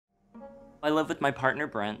I live with my partner,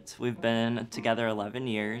 Brent. We've been together 11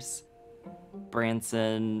 years.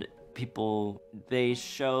 Branson, people, they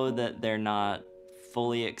show that they're not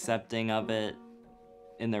fully accepting of it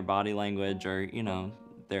in their body language or, you know,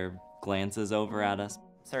 their glances over at us.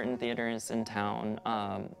 Certain theaters in town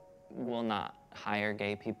will not hire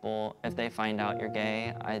gay people. If they find out you're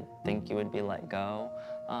gay, I think you would be let go.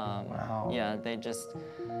 Wow. Yeah,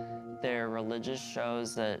 they're religious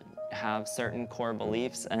shows that have certain core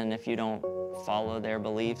beliefs, and if you don't follow their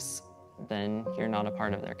beliefs, then you're not a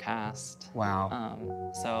part of their cast. Wow.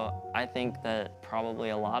 So I think that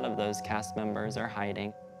probably a lot of those cast members are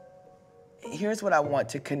hiding. Here's what I want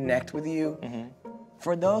to connect with you.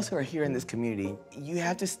 For those who are here in this community, you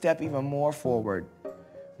have to step even more forward,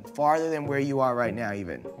 farther than where you are right now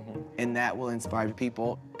even. And that will inspire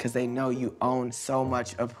people because they know you own so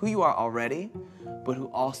much of who you are already, but who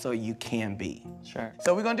also you can be. Sure.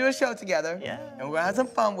 So we're gonna do a show together. Yeah. And we're gonna have some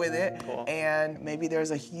fun with it. Cool. And maybe there's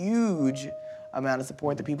a huge amount of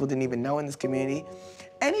support that people didn't even know in this community.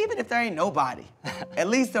 And even if there ain't nobody, at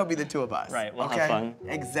least there'll be the two of us. Right, we'll okay? have fun.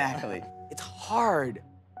 Exactly. It's hard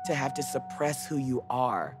to have to suppress who you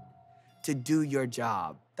are to do your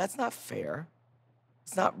job. That's not fair.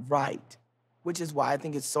 It's not right. Which is why I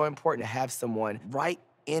think it's so important to have someone right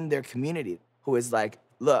in their community who is like,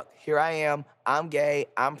 look, here I am, I'm gay,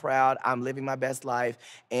 I'm proud, I'm living my best life,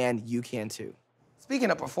 and you can too.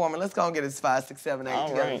 Speaking of performing, let's go and get this 5, 6, 7, 8 All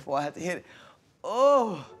together right. before I have to hit it.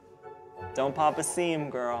 Oh. Don't pop a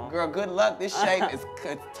seam, girl. Girl, good luck. This shape is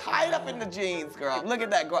tight up in the jeans, girl. Look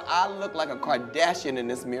at that, girl. I look like a Kardashian in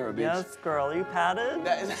this mirror, bitch. Yes, girl, you padded?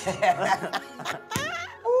 That is...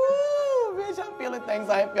 Ooh, bitch, I'm feeling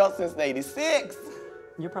things I ain't felt since '86.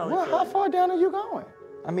 You're probably Well, how far down are you going?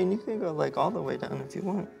 I mean, you can go like all the way down if you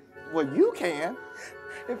want. Well, you can.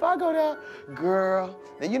 If I go down, girl,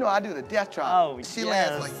 then you know I do the death drop. Oh, She yes.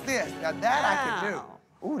 lands like this. Now that I can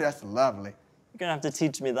do. Ooh, that's lovely. You're gonna have to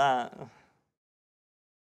teach me that.